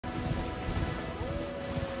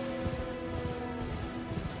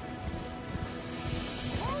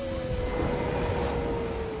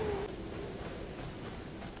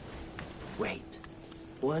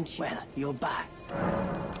weren't you? Well, you're back.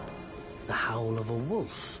 The howl of a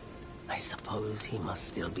wolf. I suppose he must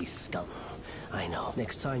still be scum. I know.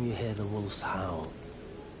 Next time you hear the wolf's howl,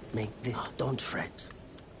 make this... Don't fret.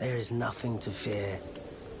 There is nothing to fear.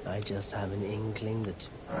 I just have an inkling that...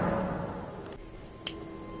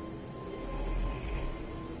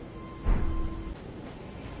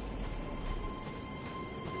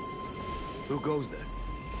 Who goes there?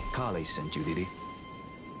 Carly sent you, did he?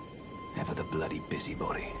 Ever the bloody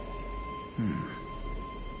busybody.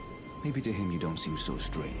 Maybe to him you don't seem so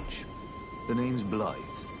strange. The name's Blythe.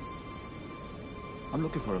 I'm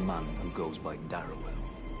looking for a man who goes by Darrowell.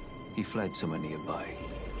 He fled somewhere nearby.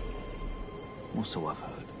 Or so I've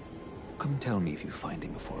heard. Come tell me if you find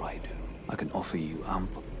him before I do. I can offer you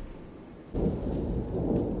ample...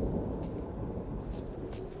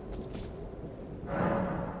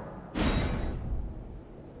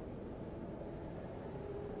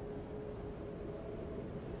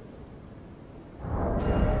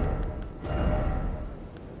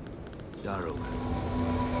 Darrowell.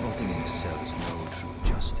 Rotting in a cell is no true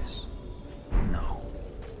justice. No.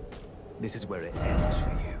 This is where it ends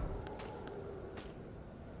for you.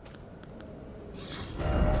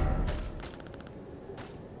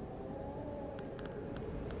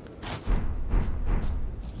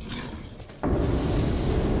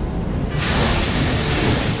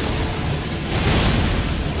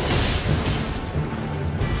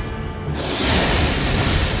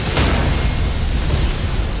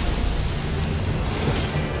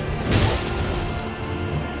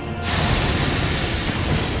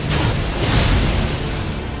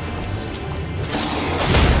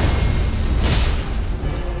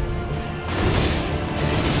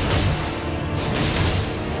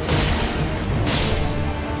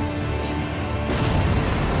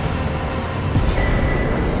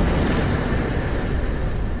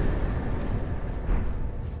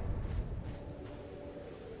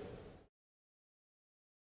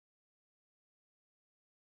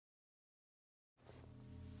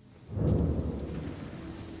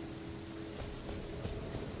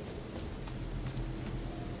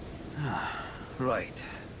 Right.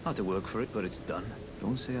 Had to work for it, but it's done.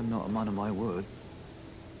 Don't say I'm not a man of my word.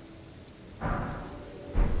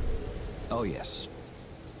 Oh yes.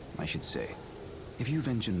 I should say, if you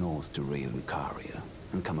venture north to Raya Lucaria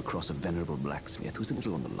and come across a venerable blacksmith who's a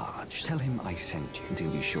little on the large, tell him I sent you, and he'll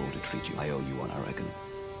be sure to treat you. I owe you one, I reckon.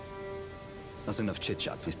 That's enough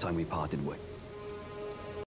chit-chat for this time we parted with.